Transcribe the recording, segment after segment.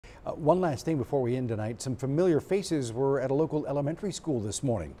One last thing before we end tonight. Some familiar faces were at a local elementary school this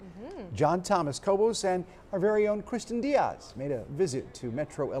morning. John Thomas Kobos and our very own Kristin Diaz made a visit to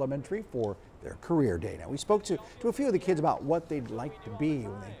Metro Elementary for their career day. Now, we spoke to a few of the kids about what they'd like to be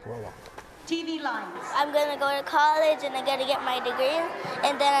when they grow up. TV lines. I'm going to go to college and I'm going to get my degree,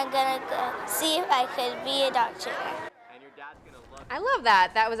 and then I'm going to see if I could be a doctor. I love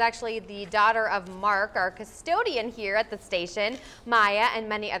that. That was actually the daughter of Mark, our custodian here at the station. Maya and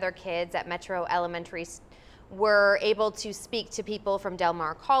many other kids at Metro Elementary were able to speak to people from Del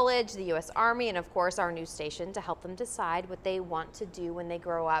Mar College, the U.S. Army, and of course our news station to help them decide what they want to do when they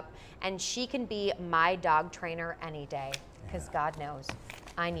grow up. And she can be my dog trainer any day, because God knows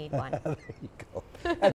I need one. There you go.